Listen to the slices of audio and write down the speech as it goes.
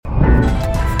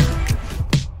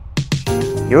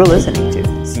You're listening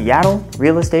to Seattle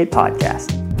Real Estate Podcast.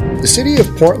 The city of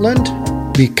Portland,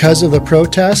 because of the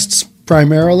protests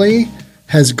primarily,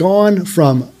 has gone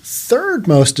from third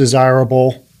most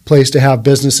desirable place to have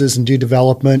businesses and do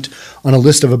development on a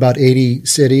list of about 80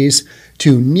 cities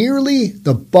to nearly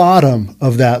the bottom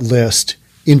of that list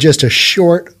in just a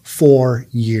short 4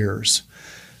 years.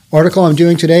 Article I'm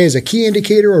doing today is a key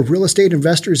indicator of real estate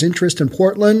investors' interest in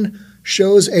Portland,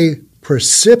 shows a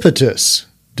precipitous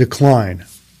decline.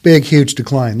 Big, huge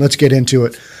decline. Let's get into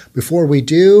it. Before we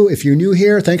do, if you're new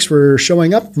here, thanks for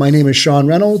showing up. My name is Sean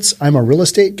Reynolds. I'm a real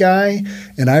estate guy,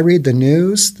 and I read the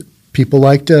news that people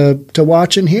like to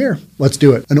watch and hear. Let's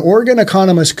do it. An Oregon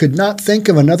economist could not think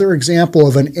of another example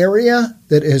of an area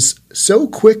that has so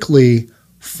quickly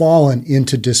fallen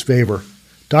into disfavor.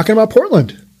 Talking about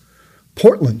Portland.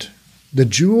 Portland, the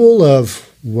jewel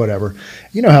of whatever.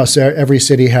 You know how every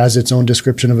city has its own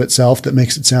description of itself that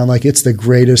makes it sound like it's the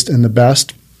greatest and the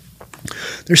best.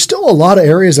 There's still a lot of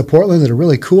areas of Portland that are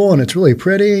really cool and it's really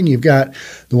pretty. And you've got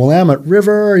the Willamette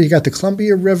River, you got the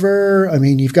Columbia River. I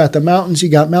mean, you've got the mountains, you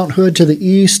got Mount Hood to the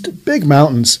east, big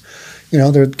mountains. You know,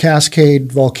 they're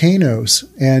Cascade volcanoes.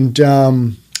 And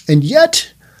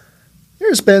yet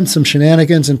there's been some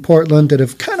shenanigans in Portland that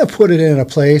have kind of put it in a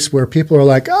place where people are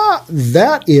like,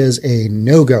 that is a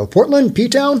no-go. Portland,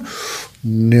 P-Town?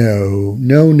 No.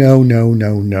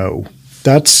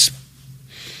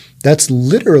 That's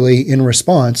literally in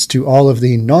response to all of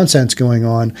the nonsense going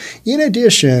on, in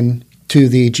addition to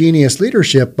the genius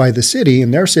leadership by the city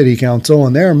and their city council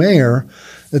and their mayor,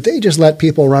 that they just let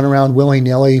people run around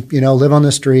willy-nilly, live on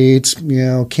the streets,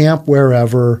 camp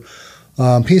wherever,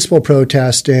 peaceful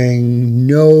protesting,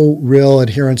 no real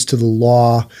adherence to the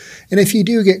law. And if you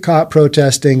do get caught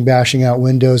protesting, bashing out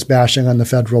windows, bashing on the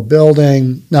federal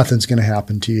building, nothing's going to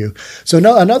happen to you. So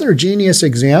another genius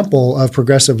example of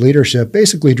progressive leadership,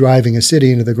 basically driving a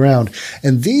city into the ground.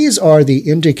 And these are the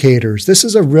indicators. This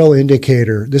is a real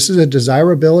indicator. This is a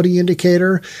desirability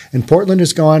indicator. And Portland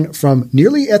has gone from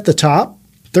nearly at the top,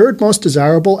 third most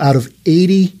desirable out of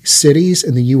 80 cities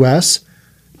in the U.S.,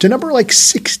 to number like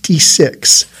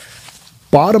 66,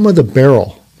 bottom of the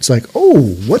barrel. It's like,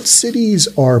 what cities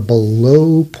are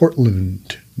below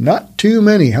Portland? Not too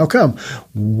many. How come?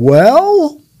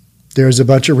 Well, there's a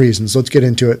bunch of reasons. Let's get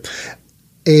into it.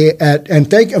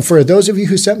 And for those of you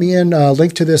who sent me in a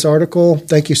link to this article,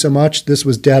 thank you so much. This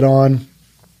was dead on.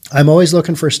 I'm always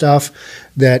looking for stuff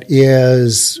that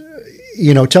is,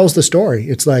 tells the story.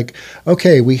 It's like,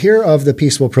 okay, we hear of the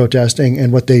peaceful protesting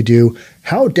and what they do.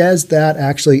 How does that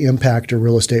actually impact a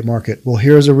real estate market? Well,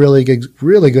 here's a really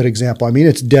good example. I mean,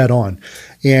 it's dead on.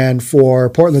 And for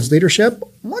Portland's leadership,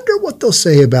 wonder what they'll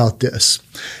say about this.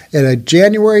 At a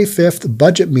January 5th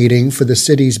budget meeting for the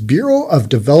city's Bureau of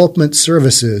Development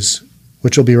Services,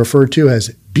 which will be referred to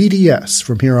as BDS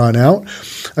from here on out,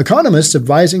 economists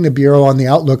advising the Bureau on the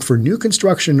outlook for new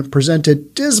construction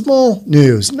presented dismal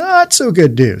news, not so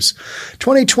good news.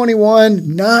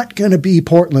 2021, not going to be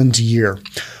Portland's year.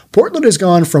 Portland has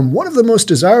gone from one of the most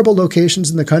desirable locations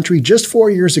in the country just 4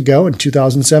 years ago in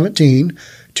 2017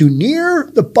 to near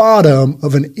the bottom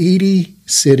of an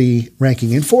 80-city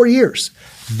ranking in 4 years.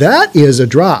 That is a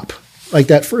drop. Like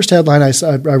that first headline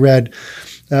I read,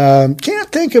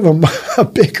 can't think of a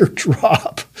bigger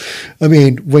drop. I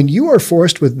mean, when you are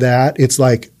forced with that, it's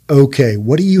like, okay,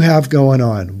 what do you have going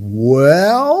on?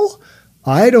 Well,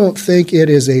 I don't think it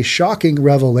is a shocking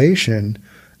revelation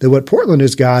that what Portland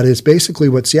has got is basically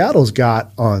what Seattle's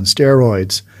got on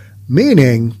steroids,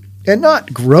 meaning, and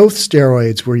not growth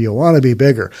steroids where you want to be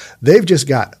bigger. They've just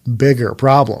got bigger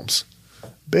problems.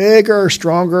 Bigger,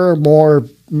 stronger, more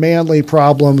manly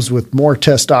problems with more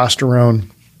testosterone.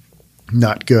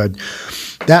 Not good.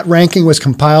 That ranking was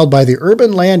compiled by the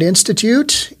Urban Land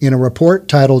Institute in a report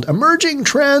titled Emerging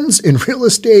Trends in Real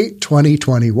Estate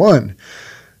 2021.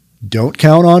 Don't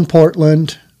count on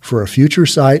Portland for a future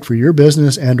site for your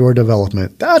business and or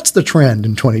development. That's the trend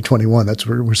in 2021. That's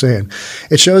what we're saying.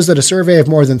 It shows that a survey of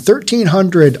more than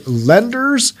 1,300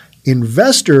 lenders,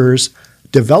 investors,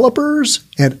 developers,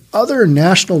 and other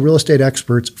national real estate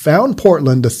experts found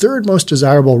Portland the third most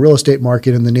desirable real estate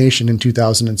market in the nation in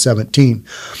 2017.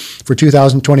 For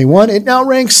 2021, it now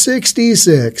ranks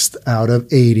 66th out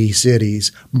of 80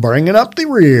 cities, bringing up the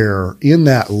rear in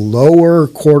that lower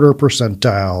quarter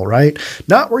percentile, right?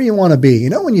 Not where you want to be.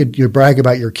 When you brag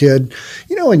about your kid,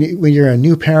 when you're a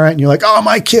new parent and you're like,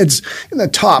 my kid's in the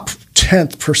top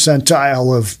 10th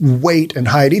percentile of weight and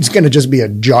height. He's going to just be a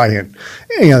giant.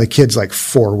 And, the kid's like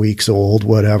 4 weeks old,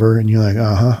 whatever. And you're like,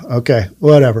 okay,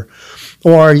 whatever.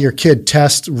 Or your kid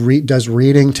does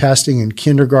reading testing in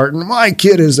kindergarten. My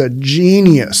kid is a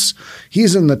genius.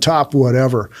 He's in the top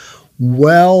whatever.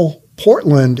 Well,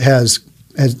 Portland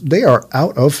they are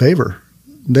out of favor.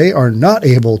 They are not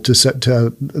able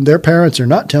to their parents are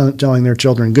not telling their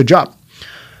children, good job.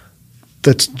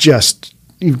 That's just,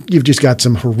 you've just got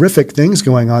some horrific things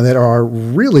going on that are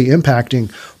really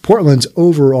impacting Portland's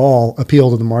overall appeal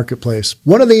to the marketplace.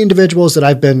 One of the individuals that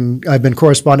I've been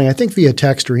corresponding, I think via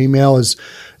text or email, is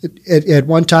at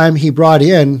one time he brought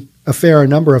in a fair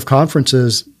number of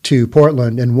conferences to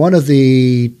Portland, and one of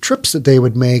the trips that they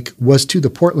would make was to the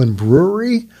Portland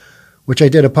Brewery, which I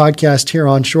did a podcast here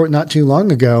on short not too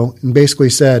long ago, and basically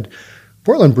said,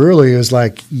 Portland Brewery is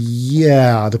like,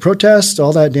 yeah, the protests,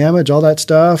 all that damage, all that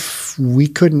stuff, we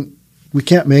can't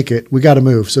make it. We got to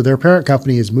move. So their parent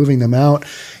company is moving them out.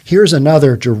 Here's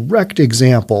another direct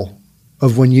example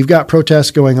of when you've got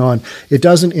protests going on, it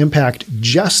doesn't impact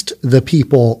just the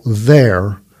people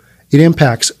there. It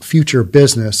impacts future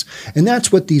business. And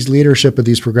that's what these leadership of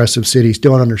these progressive cities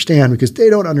don't understand, because they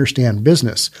don't understand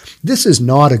business. This is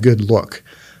not a good look.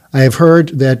 I have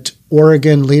heard that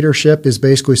Oregon leadership is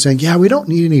basically saying, yeah, we don't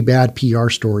need any bad PR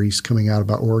stories coming out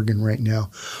about Oregon right now.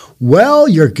 Well,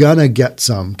 you're going to get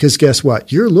some, because guess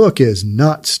what? Your look is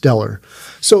not stellar.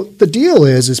 So the deal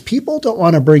is people don't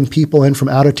want to bring people in from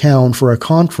out of town for a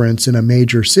conference in a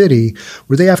major city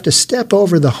where they have to step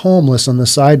over the homeless on the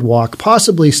sidewalk,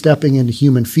 possibly stepping into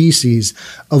human feces,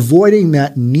 avoiding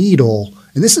that needle.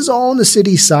 And this is all on the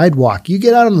city sidewalk. You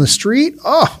get out on the street,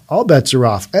 all bets are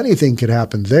off. Anything could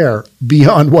happen there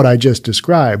beyond what I just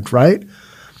described, right?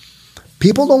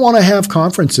 People don't want to have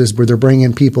conferences where they're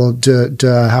bringing people to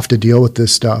have to deal with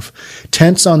this stuff.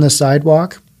 Tents on the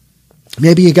sidewalk.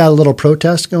 Maybe you got a little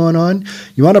protest going on.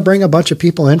 You want to bring a bunch of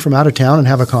people in from out of town and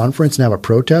have a conference and have a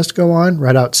protest go on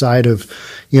right outside of,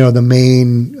 the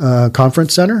main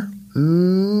conference center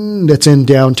that's in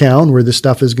downtown where this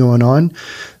stuff is going on.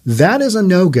 That is a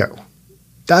no-go.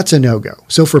 That's a no-go.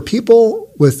 So for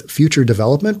people with future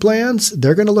development plans,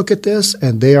 they're going to look at this,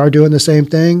 and they are doing the same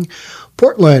thing.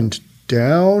 Portland,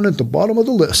 down at the bottom of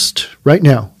the list right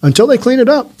now until they clean it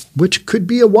up, which could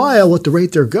be a while at the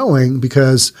rate they're going,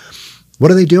 because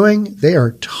what are they doing? They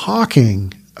are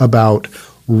talking about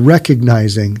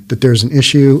recognizing that there's an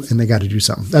issue and they got to do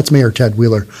something. That's Mayor Ted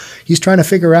Wheeler. He's trying to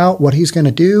figure out what he's going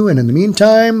to do. And in the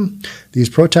meantime, these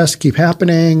protests keep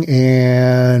happening.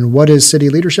 And what is city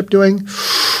leadership doing?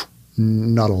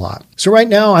 Not a lot. So right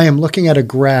now I am looking at a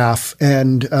graph,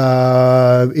 and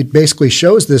it basically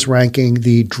shows this ranking,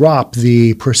 the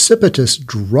precipitous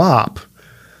drop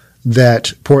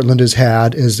that Portland has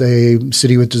had as a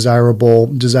city with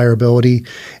desirability.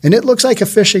 And it looks like a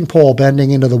fishing pole bending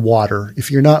into the water.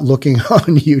 If you're not looking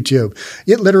on YouTube,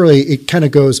 it kind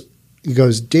of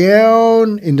goes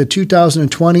down into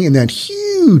 2020 and then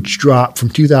huge drop from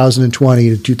 2020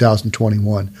 to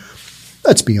 2021.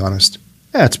 Let's be honest.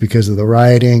 That's because of the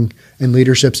rioting and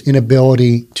leadership's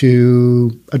inability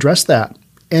to address that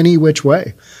any which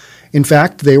way. In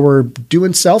fact, they were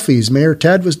doing selfies. Mayor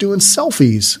Ted was doing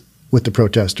selfies with the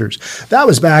protesters. That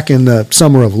was back in the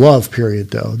Summer of Love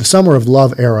period, though, the Summer of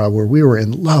Love era, where we were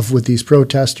in love with these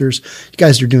protesters. You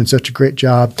guys are doing such a great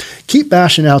job. Keep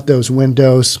bashing out those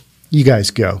windows. You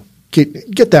guys go.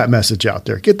 Get that message out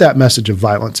there. Get that message of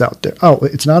violence out there. Oh,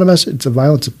 it's not a message. It's a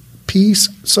violence of peace.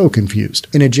 So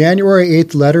confused. In a January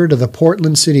 8th letter to the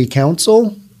Portland City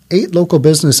Council, 8 local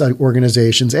business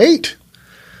organizations, 8.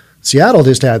 Seattle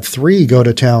just had 3 go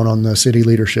to town on the city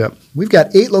leadership. We've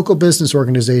got 8 local business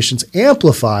organizations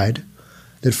amplified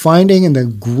that finding in the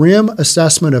grim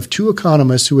assessment of 2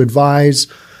 economists who advise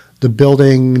the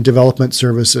building development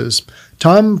services.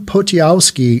 Tom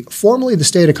Potiowski, formerly the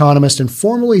state economist and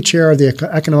formerly chair of the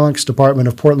economics department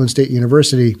of Portland State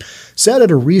University, said at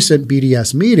a recent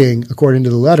BDS meeting, according to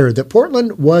the letter, that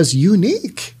Portland was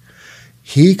unique.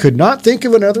 He could not think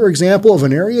of another example of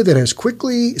an area that has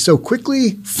so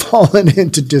quickly fallen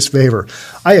into disfavor.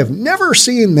 I have never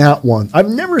seen that one. I've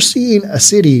never seen a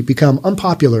city become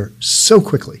unpopular so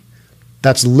quickly.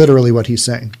 That's literally what he's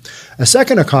saying. A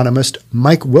second economist,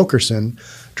 Mike Wilkerson,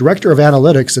 director of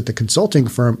analytics at the consulting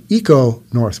firm Eco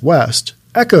Northwest,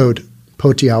 echoed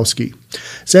Potiowski,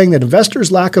 saying that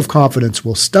investors' lack of confidence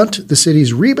will stunt the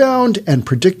city's rebound and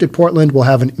predicted Portland will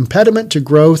have an impediment to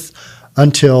growth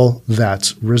until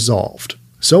that's resolved.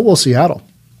 So will Seattle,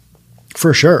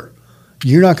 for sure.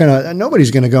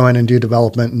 Nobody's going to go in and do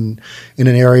development in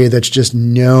an area that's just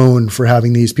known for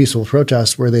having these peaceful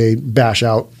protests where they bash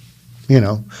out,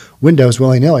 windows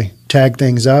willy-nilly, tag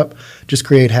things up, just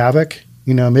create havoc.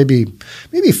 Maybe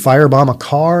firebomb a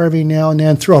car every now and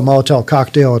then, throw a Molotov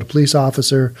cocktail at a police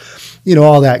officer,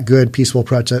 all that good peaceful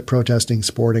protesting,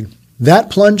 sporting.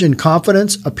 That plunge in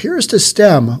confidence appears to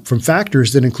stem from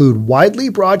factors that include widely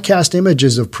broadcast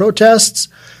images of protests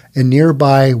and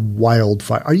nearby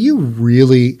wildfire. Are you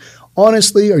really,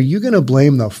 honestly, are you going to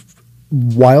blame the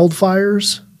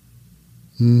wildfires?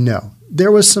 No.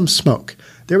 There was some smoke.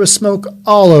 There was smoke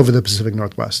all over the Pacific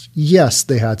Northwest. Yes,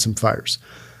 they had some fires.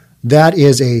 That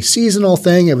is a seasonal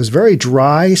thing. It was very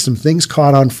dry. Some things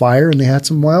caught on fire, and they had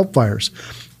some wildfires.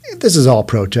 This is all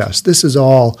protest. This is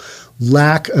all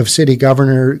lack of city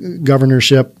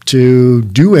governorship to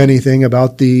do anything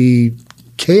about the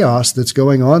chaos that's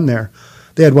going on there.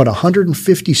 They had,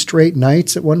 150 straight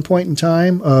nights at one point in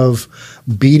time of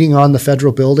beating on the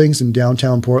federal buildings in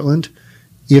downtown Portland.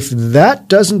 If that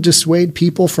doesn't dissuade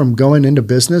people from going into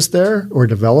business there or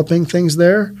developing things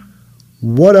there,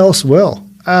 what else will?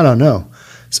 I don't know.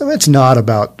 So it's not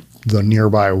about the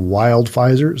nearby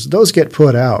wildfires. Those get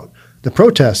put out. The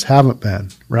protests haven't been,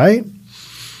 right?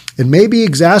 It may be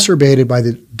exacerbated by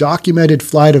the documented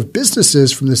flight of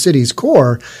businesses from the city's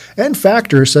core and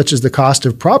factors such as the cost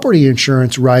of property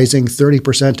insurance rising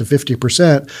 30% to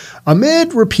 50%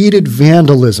 amid repeated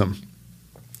vandalism.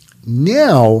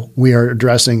 Now we are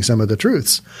addressing some of the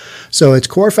truths. So it's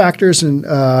core factors and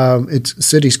it's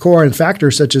city's core and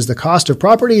factors such as the cost of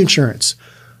property insurance.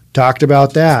 Talked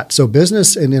about that. So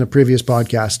business, and in a previous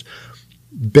podcast,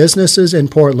 businesses in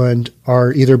Portland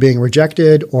are either being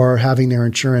rejected or having their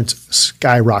insurance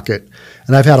skyrocket.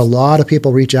 And I've had a lot of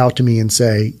people reach out to me and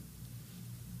say,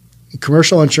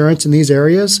 commercial insurance in these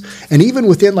areas, and even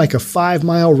within like a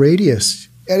 5-mile radius,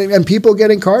 and people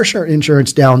getting car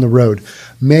insurance down the road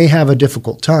may have a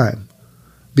difficult time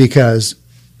because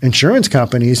insurance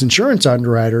companies, insurance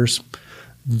underwriters,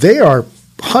 they are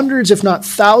hundreds, if not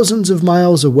thousands of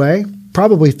miles away,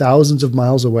 probably thousands of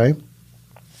miles away.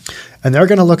 And they're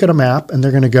going to look at a map and they're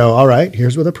going to go, all right,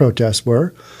 here's where the protests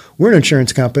were. We're an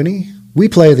insurance company. We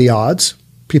play the odds.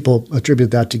 People attribute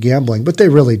that to gambling, but they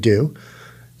really do.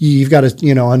 You've got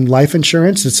to, on life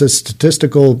insurance, it's a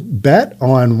statistical bet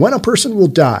on when a person will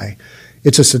die.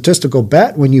 It's a statistical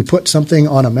bet when you put something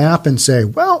on a map and say,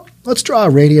 well, let's draw a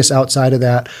radius outside of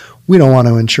that. We don't want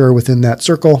to insure within that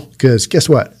circle because guess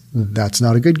what? That's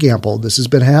not a good gamble. This has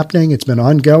been happening. It's been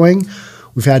ongoing.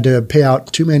 We've had to pay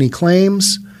out too many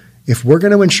claims. If we're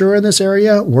going to insure in this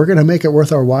area, we're going to make it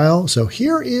worth our while. So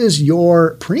here is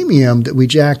your premium that we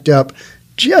jacked up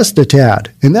just a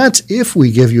tad. And that's if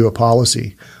we give you a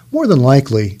policy. More than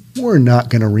likely, we're not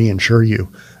going to reinsure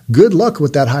you. Good luck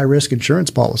with that high-risk insurance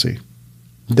policy.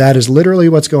 That is literally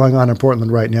what's going on in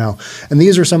Portland right now. And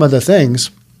these are some of the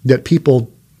things that people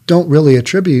don't really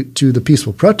attribute to the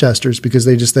peaceful protesters because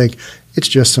they just think it's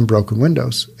just some broken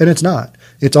windows. And it's not.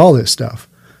 It's all this stuff.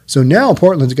 So now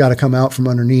Portland's got to come out from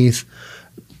underneath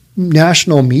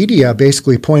national media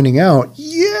basically pointing out,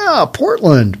 yeah,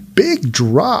 Portland, big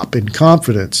drop in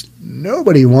confidence.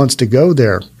 Nobody wants to go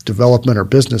there, development or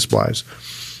business-wise.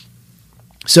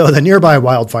 So the nearby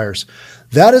wildfires,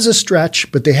 that is a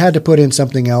stretch, but they had to put in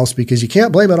something else because you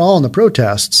can't blame it all on the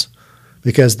protests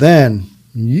because then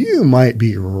you might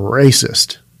be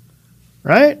racist,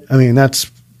 right? I mean,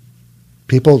 that's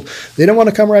people, they don't want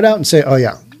to come right out and say, oh,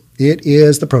 yeah, it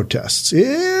is the protests.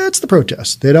 It's the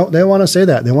protests. They want to say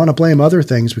that. They want to blame other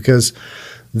things because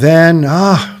then,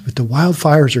 but the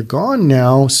wildfires are gone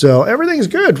now, so everything's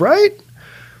good, right?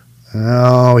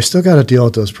 Oh, we still got to deal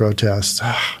with those protests.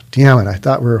 Damn it, I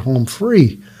thought we were home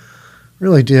free.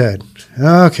 Really did.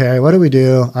 Okay, what do we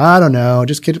do? I don't know.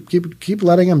 Just keep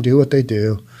letting them do what they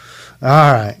do.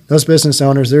 All right, those business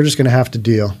owners, they're just going to have to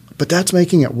deal. But that's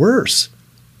making it worse.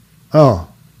 Oh,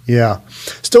 yeah.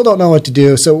 Still don't know what to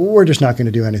do, so we're just not going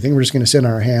to do anything. We're just going to sit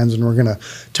on our hands and we're going to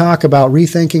talk about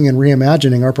rethinking and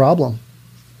reimagining our problem.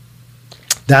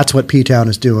 That's what P-Town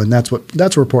is doing. That's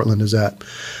where Portland is at.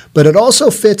 But it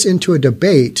also fits into a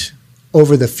debate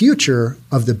over the future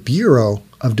of the Bureau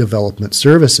of Development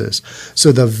Services.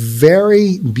 So the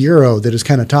very bureau that is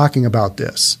kind of talking about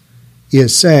this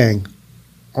is saying,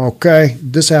 okay,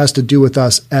 this has to do with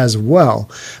us as well.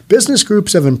 Business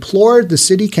groups have implored the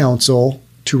city council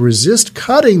to resist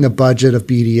cutting the budget of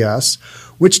BDS,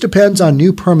 which depends on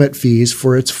new permit fees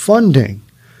for its funding.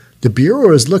 The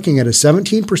Bureau is looking at a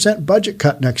 17% budget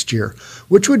cut next year,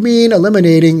 which would mean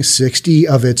eliminating 60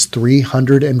 of its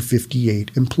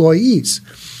 358 employees.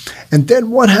 And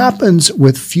then what happens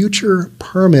with future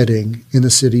permitting in the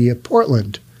city of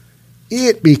Portland?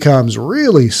 It becomes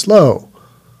really slow.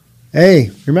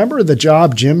 Hey, remember the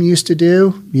job Jim used to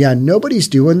do? Yeah, nobody's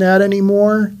doing that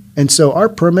anymore. And so our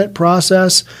permit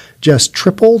process just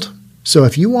tripled. So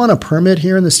if you want a permit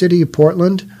here in the city of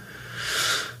Portland,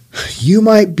 you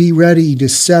might be ready to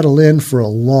settle in for a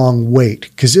long wait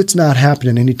because it's not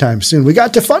happening anytime soon. We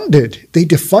got defunded. They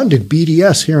defunded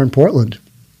BDS here in Portland,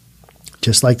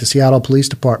 just like the Seattle Police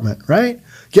Department, right?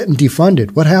 Getting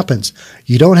defunded. What happens?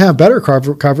 You don't have better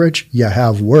coverage, you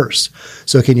have worse.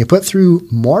 So can you put through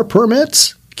more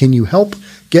permits? Can you help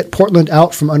get Portland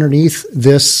out from underneath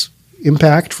this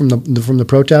impact from the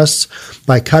protests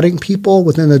by cutting people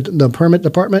within the permit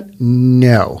department?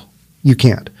 No, you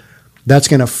can't. That's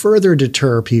going to further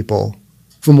deter people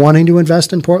from wanting to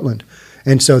invest in Portland.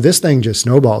 And so this thing just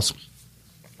snowballs.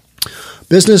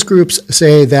 Business groups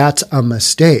say that's a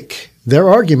mistake. Their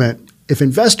argument, if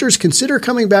investors consider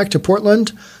coming back to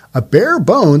Portland, a bare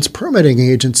bones permitting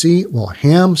agency will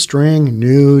hamstring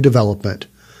new development.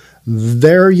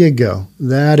 There you go.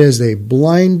 That is a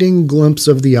blinding glimpse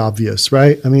of the obvious,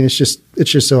 right? I mean, it's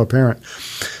just so apparent.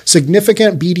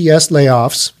 Significant BDS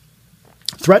layoffs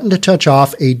threaten to touch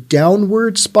off a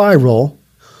downward spiral,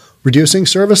 reducing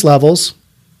service levels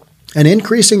and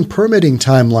increasing permitting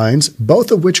timelines,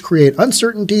 both of which create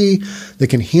uncertainty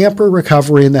that can hamper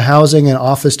recovery in the housing and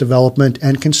office development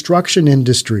and construction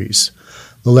industries.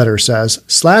 The letter says,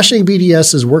 slashing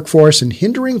BDS's workforce and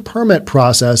hindering permit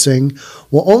processing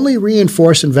will only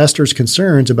reinforce investors'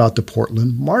 concerns about the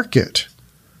Portland market.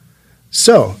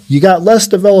 So you got less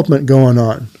development going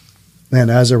on. And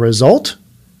as a result,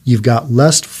 you've got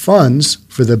less funds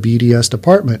for the BDS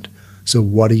department. So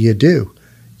what do?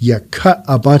 You cut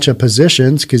a bunch of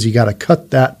positions because you got to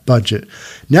cut that budget.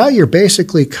 Now you're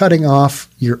basically cutting off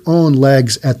your own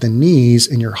legs at the knees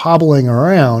and you're hobbling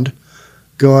around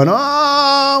going,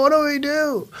 what do we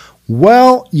do?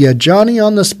 Well, you Johnny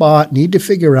on the spot need to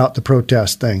figure out the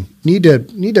protest thing.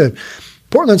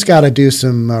 Portland's got to do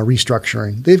some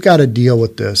restructuring. They've got to deal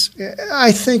with this.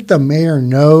 I think the mayor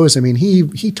knows. I mean,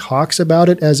 he talks about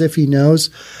it as if he knows,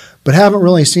 but haven't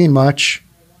really seen much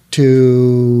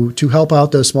to help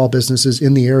out those small businesses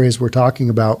in the areas we're talking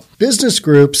about. Business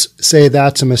groups say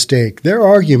that's a mistake. Their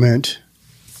argument,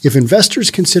 if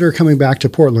investors consider coming back to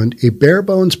Portland, a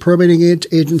bare-bones permitting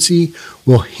agency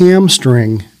will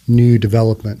hamstring new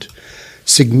development.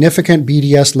 Significant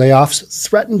BDS layoffs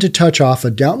threaten to touch off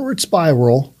a downward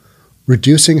spiral,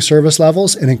 reducing service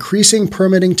levels and increasing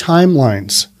permitting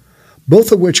timelines,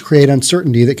 both of which create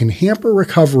uncertainty that can hamper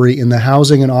recovery in the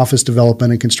housing and office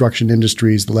development and construction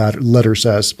industries, the letter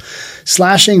says.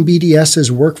 Slashing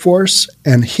BDS's workforce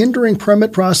and hindering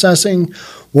permit processing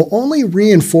will only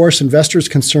reinforce investors'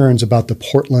 concerns about the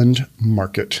Portland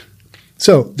market.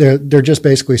 So they're just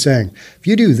basically saying, if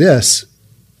you do this,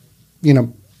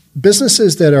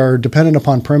 businesses that are dependent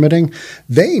upon permitting,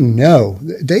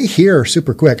 they hear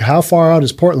super quick, how far out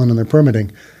is Portland in their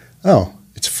permitting? Oh,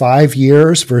 it's 5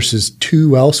 years versus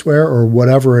 2 elsewhere or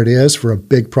whatever it is for a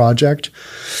big project.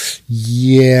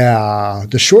 Yeah,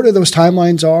 the shorter those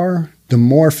timelines are, the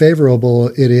more favorable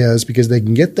it is because they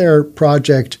can get their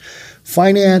project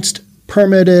financed,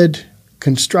 permitted,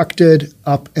 constructed,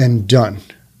 up and done.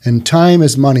 And time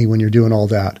is money when you're doing all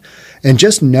that. And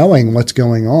just knowing what's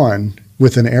going on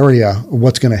with an area,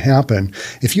 what's going to happen.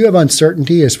 If you have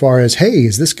uncertainty as far as, hey,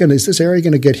 is this area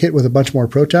going to get hit with a bunch more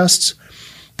protests?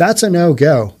 That's a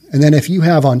no-go. And then if you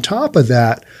have on top of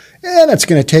that, that's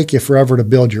going to take you forever to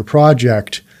build your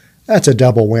project, that's a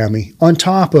double whammy on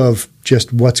top of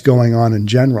just what's going on in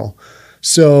general.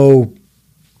 So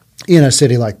in a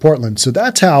city like Portland. So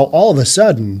that's how all of a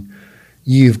sudden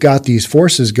you've got these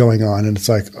forces going on. And it's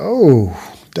like, oh,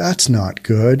 that's not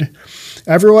good.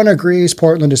 Everyone agrees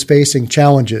Portland is facing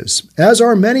challenges, as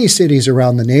are many cities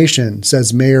around the nation,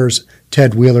 says Mayor's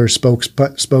Ted Wheeler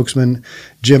spokesman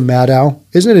Jim Maddow.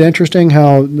 Isn't it interesting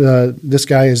how this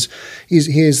guy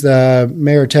he's the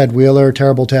Mayor Ted Wheeler,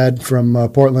 Terrible Ted from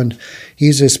Portland.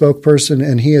 He's a spokesperson,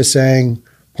 and he is saying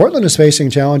Portland is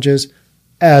facing challenges,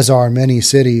 as are many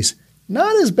cities.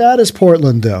 Not as bad as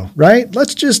Portland, though, right?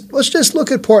 Let's just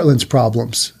look at Portland's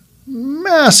problems.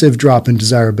 Massive drop in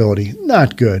desirability.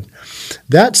 Not good.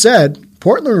 That said,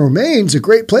 Portland remains a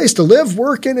great place to live,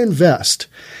 work, and invest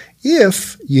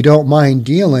if you don't mind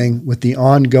dealing with the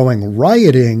ongoing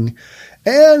rioting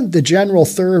and the general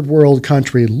third world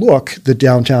country look that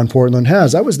downtown Portland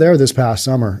has. I was there this past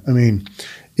summer. I mean,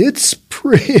 it's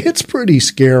pretty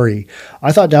scary.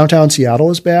 I thought downtown Seattle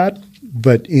was bad,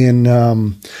 but I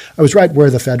was right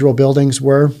where the federal buildings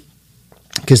were,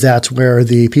 because that's where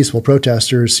the peaceful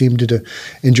protesters seemed to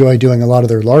enjoy doing a lot of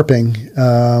their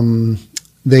LARPing.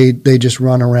 They just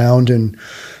run around and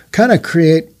kind of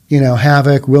create,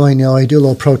 havoc willy-nilly, do a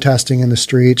little protesting in the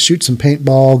streets, shoot some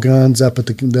paintball guns up at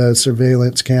the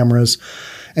surveillance cameras.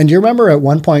 And do you remember at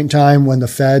one point in time when the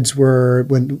feds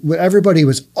when everybody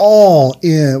was all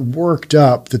worked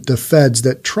up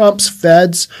that Trump's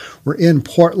feds were in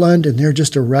Portland and they're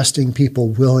just arresting people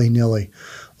willy-nilly.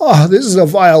 Oh, this is a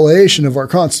violation of our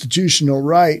constitutional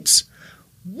rights.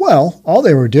 Well, all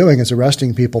they were doing is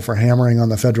arresting people for hammering on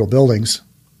the federal buildings,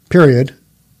 period.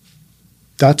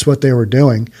 That's what they were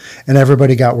doing. And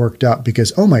everybody got worked up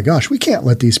because, oh my gosh, we can't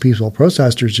let these peaceful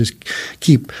protesters just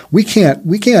we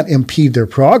can't impede their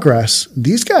progress.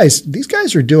 These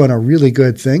guys are doing a really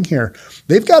good thing here.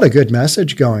 They've got a good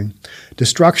message going.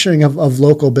 Destruction of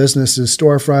local businesses,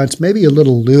 storefronts, maybe a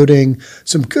little looting,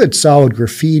 some good solid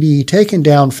graffiti, taking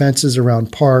down fences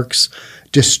around parks,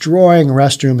 destroying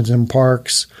restrooms in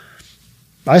parks.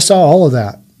 I saw all of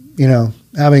that,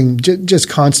 having just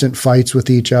constant fights with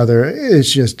each other.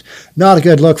 It's just not a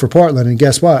good look for Portland. And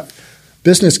guess what?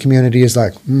 Business community is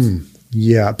like,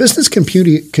 business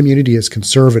community is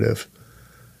conservative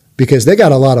because they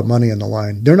got a lot of money on the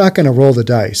line. They're not going to roll the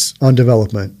dice on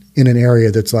development in an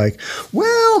area that's like,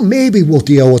 well, maybe we'll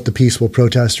deal with the peaceful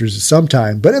protesters at some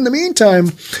time. But in the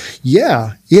meantime,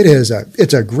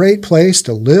 it's a great place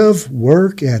to live,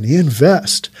 work, and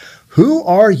invest. Who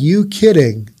are you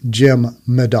kidding, Jim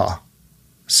Meda?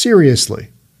 Seriously,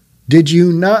 did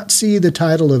you not see the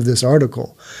title of this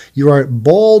article? You are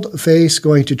bold-faced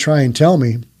going to try and tell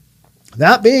me.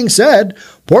 That being said,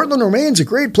 Portland remains a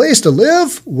great place to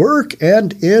live, work,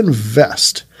 and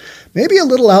invest. Maybe a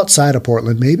little outside of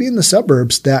Portland, maybe in the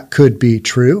suburbs, that could be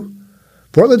true.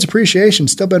 Portland's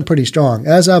appreciation's still been pretty strong,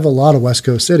 as have a lot of West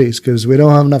Coast cities, because we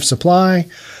don't have enough supply.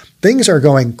 Things are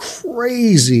going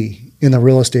crazy in the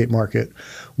real estate market.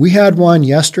 We had one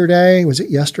yesterday. Was it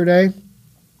yesterday?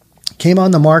 Came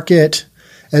on the market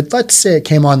at, let's say it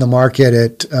came on the market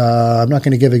at, I'm not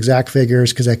going to give exact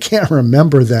figures because I can't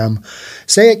remember them.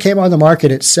 Say it came on the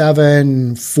market at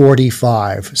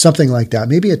 745, something like that.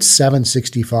 Maybe it's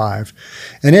 765.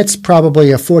 And it's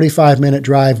probably a 45-minute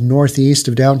drive northeast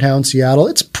of downtown Seattle.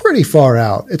 It's pretty far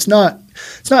out. It's not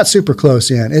super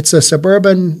close in. It's a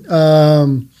suburban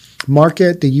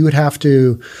market that you would have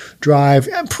to drive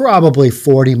probably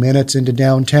 40 minutes into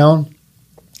downtown.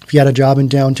 If you had a job in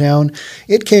downtown,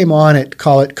 it came on at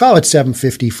call it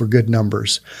 750 for good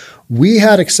numbers. We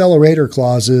had accelerator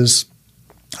clauses.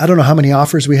 I don't know how many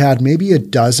offers we had, maybe a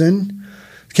dozen.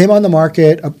 Came on the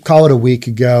market, call it a week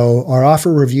ago. Our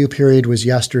offer review period was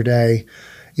yesterday,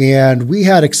 and we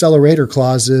had accelerator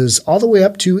clauses all the way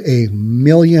up to $1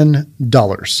 million.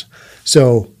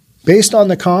 So based on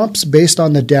the comps, based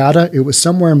on the data, it was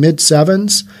somewhere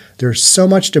mid-sevens. There's so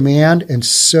much demand and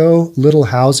so little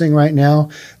housing right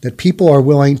now that people are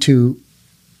willing to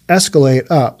escalate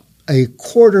up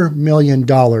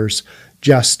 $250,000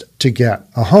 just to get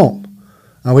a home.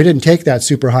 We didn't take that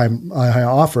super high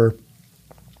offer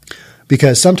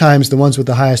because sometimes the ones with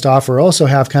the highest offer also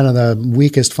have kind of the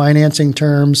weakest financing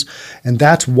terms, and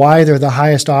that's why they're the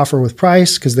highest offer with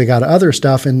price, because they got other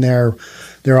stuff in their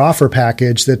offer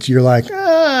package that you're like,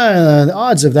 the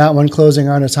odds of that one closing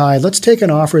aren't as high. Let's take an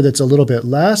offer that's a little bit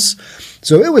less.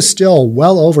 So it was still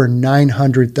well over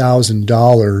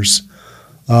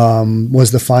 $900,000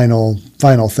 was the final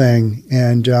thing.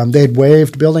 And they'd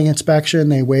waived building inspection.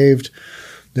 They waived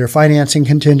their financing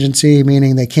contingency,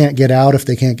 meaning they can't get out if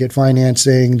they can't get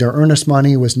financing. Their earnest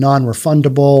money was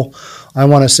non-refundable. I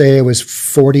want to say it was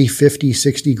 40, 50,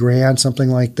 60 grand, something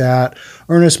like that.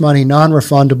 Earnest money,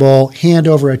 non-refundable, hand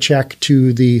over a check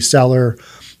to the seller,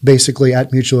 basically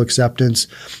at mutual acceptance.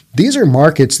 These are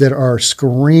markets that are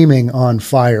screaming on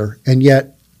fire. And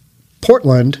yet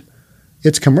Portland,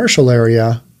 its commercial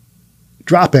area,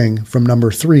 dropping from number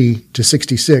 3 to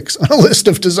 66 on a list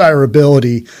of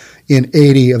desirability in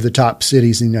 80 of the top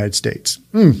cities in the United States.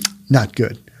 Not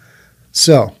good.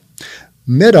 So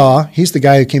Middaugh, he's the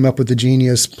guy who came up with the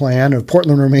genius plan of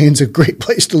Portland remains a great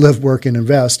place to live, work, and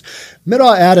invest.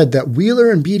 Middaugh added that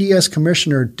Wheeler and BDS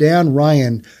Commissioner Dan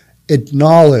Ryan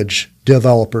acknowledge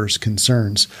developers'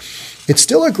 concerns. It's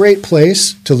still a great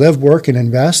place to live, work, and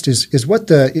invest is what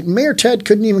Mayor Ted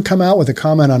couldn't even come out with a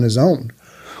comment on his own,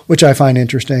 which I find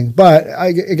interesting. But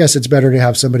I guess it's better to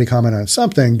have somebody comment on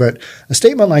something. But a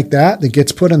statement like that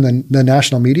gets put in the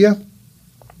national media,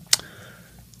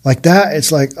 like that,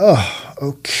 it's like, oh,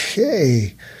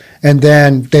 okay. And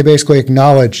then they basically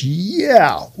acknowledge,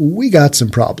 yeah, we got some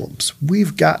problems.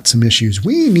 We've got some issues.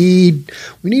 We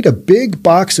need a big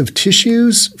box of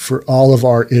tissues for all of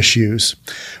our issues.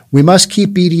 We must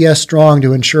keep BDS strong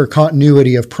to ensure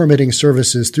continuity of permitting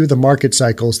services through the market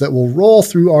cycles that will roll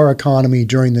through our economy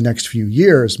during the next few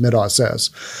years, Middaugh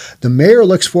says. The mayor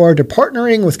looks forward to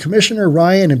partnering with Commissioner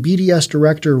Ryan and BDS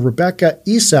Director Rebecca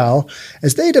Esau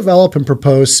as they develop and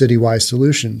propose citywide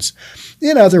solutions.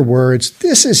 In other words,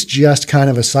 this is just kind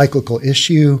of a cyclical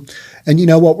issue. And you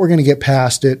know what? We're going to get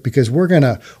past it because we're going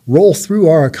to roll through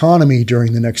our economy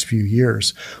during the next few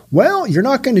years. Well, you're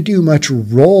not going to do much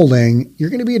rolling. You're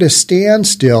going to be at a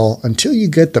standstill until you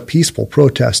get the peaceful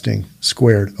protesting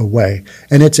squared away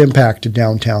and its impact to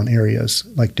downtown areas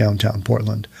like downtown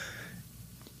Portland.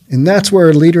 And that's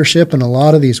where leadership in a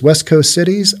lot of these West Coast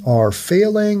cities are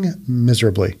failing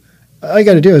miserably. All you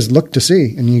got to do is look to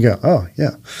see, and you go, oh,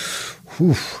 yeah.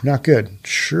 Whew, not good.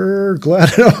 Sure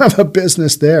glad I don't have a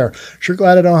business there. Sure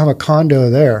glad I don't have a condo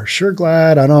there. Sure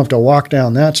glad I don't have to walk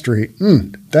down that street.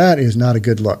 That is not a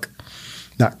good look.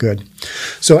 Not good.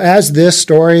 So as this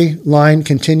storyline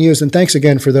continues, and thanks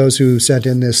again for those who sent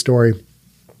in this story,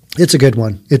 it's a good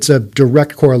one. It's a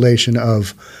direct correlation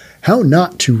of how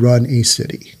not to run a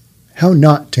city, how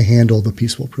not to handle the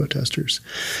peaceful protesters.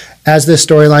 As this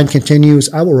storyline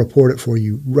continues, I will report it for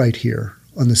you right here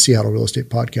on the Seattle Real Estate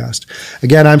Podcast.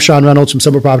 Again, I'm Sean Reynolds from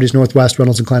Summit Properties Northwest,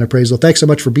 Reynolds and Klein Appraisal. Thanks so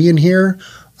much for being here.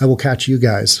 I will catch you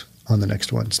guys on the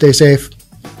next one. Stay safe.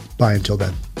 Bye until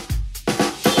then.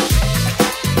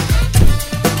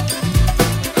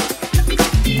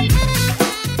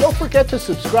 Don't forget to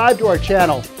subscribe to our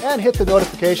channel and hit the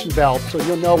notification bell so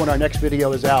you'll know when our next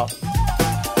video is out.